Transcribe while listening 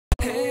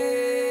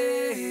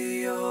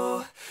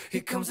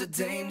here comes the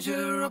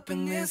danger up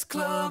in this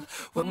club.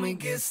 When we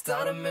get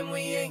started, man, we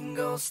ain't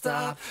gon'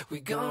 stop. We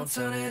gon'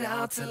 turn it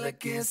out till it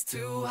gets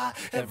too hot.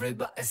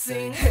 Everybody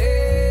sing,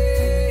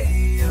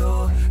 hey,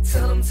 yo.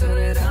 Tell them turn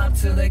it up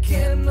till they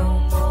can't no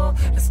more.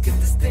 Let's get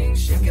this thing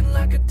shaking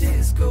like a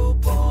disco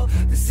ball.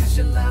 This is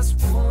your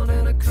last one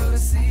and a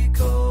courtesy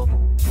call.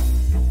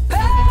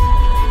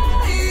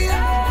 Hey,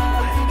 yo.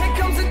 Here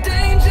comes the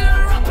danger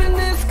up in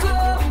this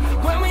club.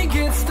 When we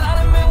get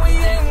started, man, we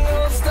ain't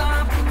gon'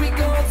 stop. We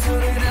gon'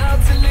 turn it out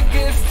till it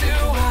gets too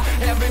hot.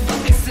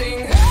 Everybody sing,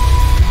 hey,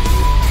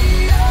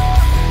 yo.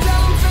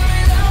 Tell them turn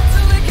it out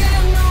till they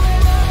can't no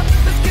more.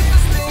 Let's get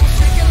this thing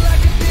shaking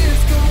like a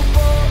disco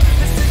ball.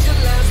 This is your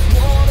last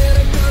one and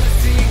a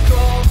courtesy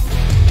call.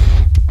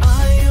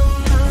 I am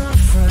not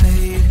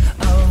afraid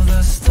of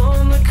the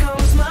storm that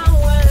comes my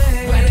way.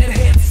 When it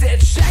hits,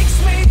 it shakes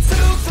me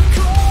to the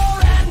core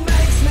and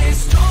makes me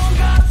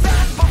stronger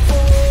than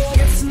before.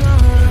 It's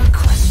not a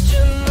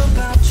question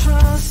about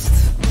trust,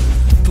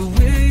 but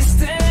we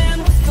stand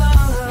with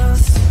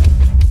us.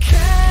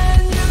 Can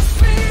you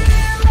feel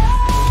it?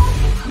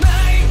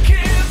 Make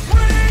it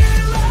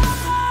real.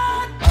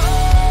 Oh,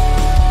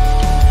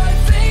 I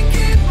think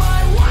it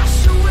might wash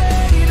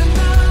away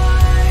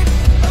tonight.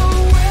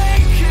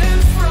 Awaken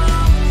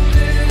from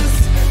this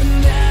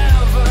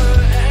never-ending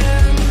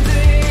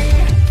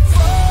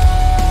fun.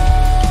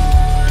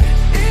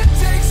 It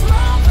takes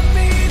love that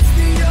meets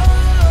the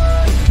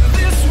earth.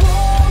 This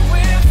war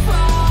we're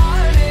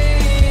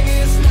fighting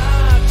is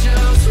not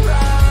just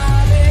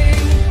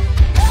riding.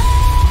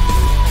 Hey,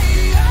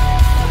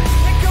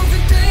 here comes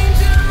the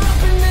danger up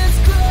in this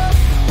club.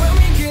 When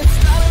we get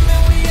started,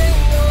 man, we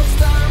ain't gon'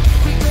 stop.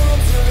 We gon'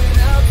 turn it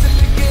out till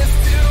it gets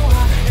too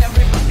hot.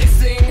 Everybody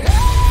sing,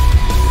 hey,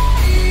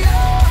 yo.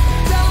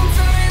 Tell them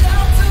turn it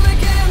out till they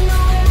can't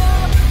no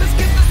more. Let's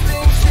get this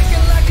thing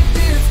shaking like a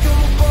disco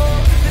ball.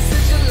 This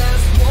is your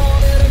last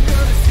one and a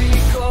courtesy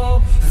call.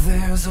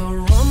 There's a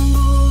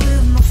rumble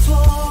in the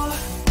floor,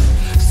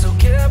 so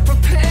get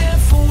prepared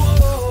for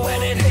war.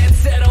 When it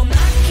hits, it'll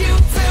knock you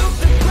to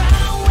the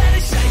ground. When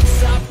it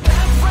shakes up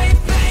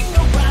everything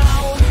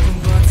around.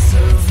 But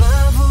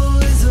survival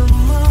is a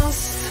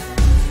must,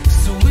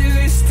 so we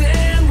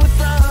stand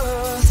with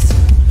us.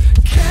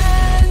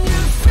 Can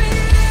you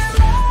feel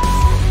it?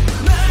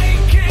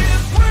 Make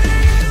it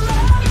real.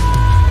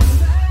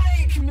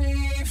 Make me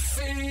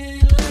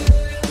feel it.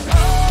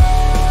 Oh,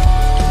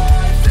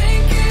 I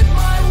think it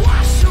might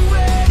wash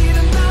away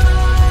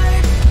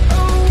tonight.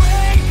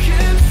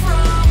 Awaken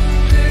from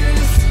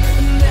this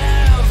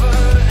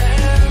never-ending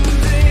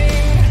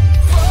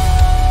fun.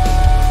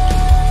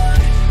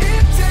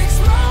 It takes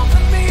love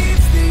that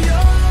meets the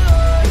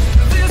earth.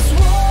 This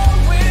war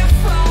we're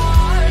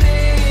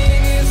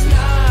fighting is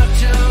not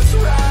just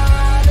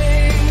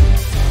riding.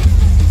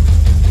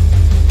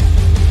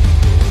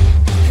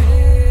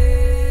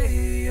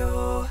 Hey, yo.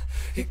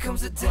 Here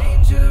comes the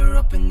danger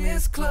up in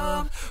this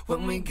club.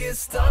 When we get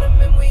started,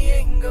 man, we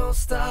ain't gon'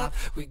 stop.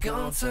 We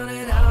gon' turn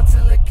it out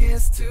till it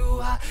gets too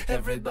hot.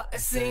 Everybody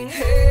sing,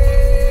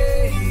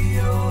 hey,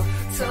 yo.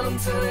 Tell them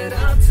turn it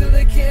out till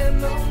they can't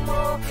no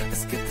more.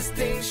 Let's get this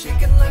thing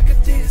shaking like a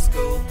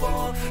disco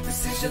ball.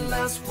 This is your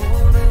last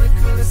one and a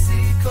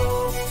courtesy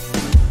call.